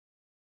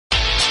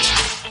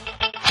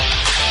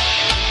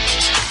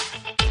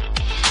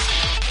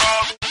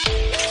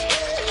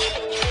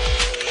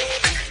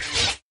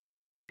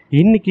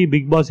இன்னைக்கு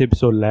big pass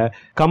எபிசோட்ல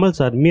Kamal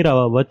sir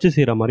மீராவை வச்சு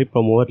செய்கிற மாதிரி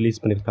ப்ரோமோவை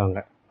ரிலீஸ் பண்ணியிருக்காங்க.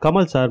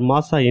 கமல் சார்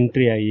மாசா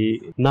என்ட்ரி ஆகி,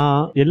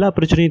 நான் எல்லா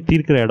பிரச்சனையும்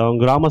தீர்க்கிற இடம்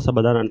கிராம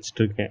சபை தான்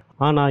நினச்சிட்டு இருக்கேன்.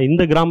 ஆனால்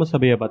இந்த கிராம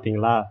சபையை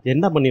பார்த்தீங்களா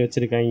என்ன பண்ணி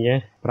வச்சிருக்காங்க?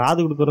 பிராது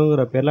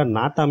கொடுக்குறோங்கிற பேர்ல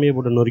நாட்டாமையே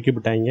போட்டு நொறுக்கி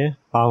விட்டாங்க.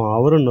 பாவம்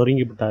அவரும்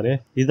நொறுங்கி விட்டாரு.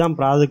 இதுதான்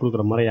பிராது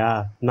கொடுக்குற முறையா?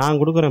 நான்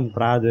கொடுக்குறேன்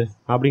பிராது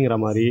அப்படிங்கிற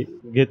மாதிரி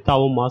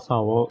கெத்தாவும்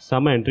மாசாவும்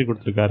செம என்ட்ரி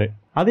கொடுத்துருக்காரு.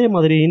 அதே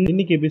மாதிரி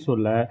இன்னைக்கு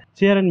எபிசோட்ல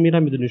சேரன்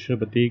மீராமிதுன்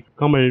விஷயம் பத்தி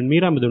கமல்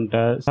மீராமிதுன்ட்ட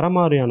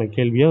சரமாரியான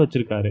கேள்வியை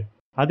வச்சிருக்காரு.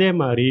 அதே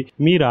மாதிரி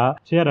மீரா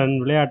சேரன்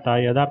விளையாட்டா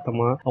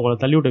யதார்த்தமா அவங்கள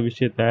தள்ளிவிட்ட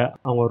விஷயத்த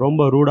அவங்க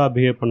ரொம்ப ரூடா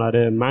பிஹேவ்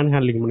பண்ணாரு, மேன்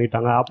ஹேண்ட்லிங்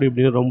பண்ணிட்டாங்க, அப்படி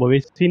இப்படின்னு ரொம்பவே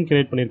சீன்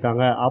கிரியேட்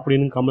பண்ணியிருக்காங்க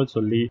அப்படின்னு கமல்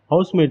சொல்லி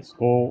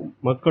ஹவுஸ்மேட்ஸ்க்கும்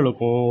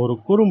மக்களுக்கும் ஒரு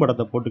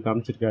குறும்படத்தை போட்டு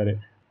காமிச்சிருக்காரு.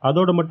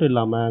 அதோட மட்டும்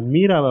இல்லாம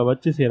மீராவை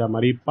வச்சு செய்யற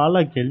மாதிரி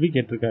பல கேள்வி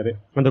கேட்டிருக்காரு.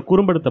 அந்த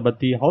குறும்படத்தை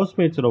பத்தி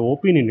ஹவுஸ்மேட்ஸோட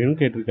ஒப்பீனியனும்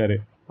கேட்டிருக்காரு.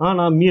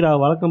 ஆனா மீரா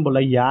வழக்கம் போல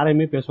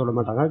யாரையுமே பேச விட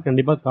மாட்டாங்க,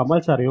 கண்டிப்பா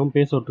கமல் சாரையும்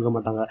பேச விட்டுருக்க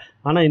மாட்டாங்க.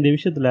 ஆனா இந்த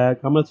விஷயத்துல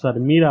கமல் சார்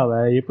மீராவை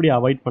எப்படி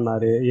அவாய்ட்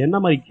பண்ணாரு, என்ன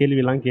மாதிரி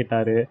கேள்வி எல்லாம்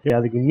கேட்டாரு,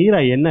 அதுக்கு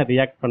மீரா என்ன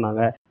ரியாக்ட்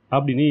பண்ணாங்க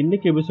அப்படின்னு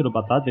இன்னைக்கு எபிசோடு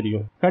பார்த்தா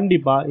தெரியும்.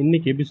 கண்டிப்பா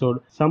இன்னைக்கு எபிசோடு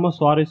செம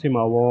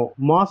சுவாரஸ்யமாகவும்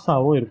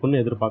மாசாவும்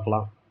இருக்கும்னு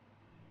எதிர்பார்க்கலாம்.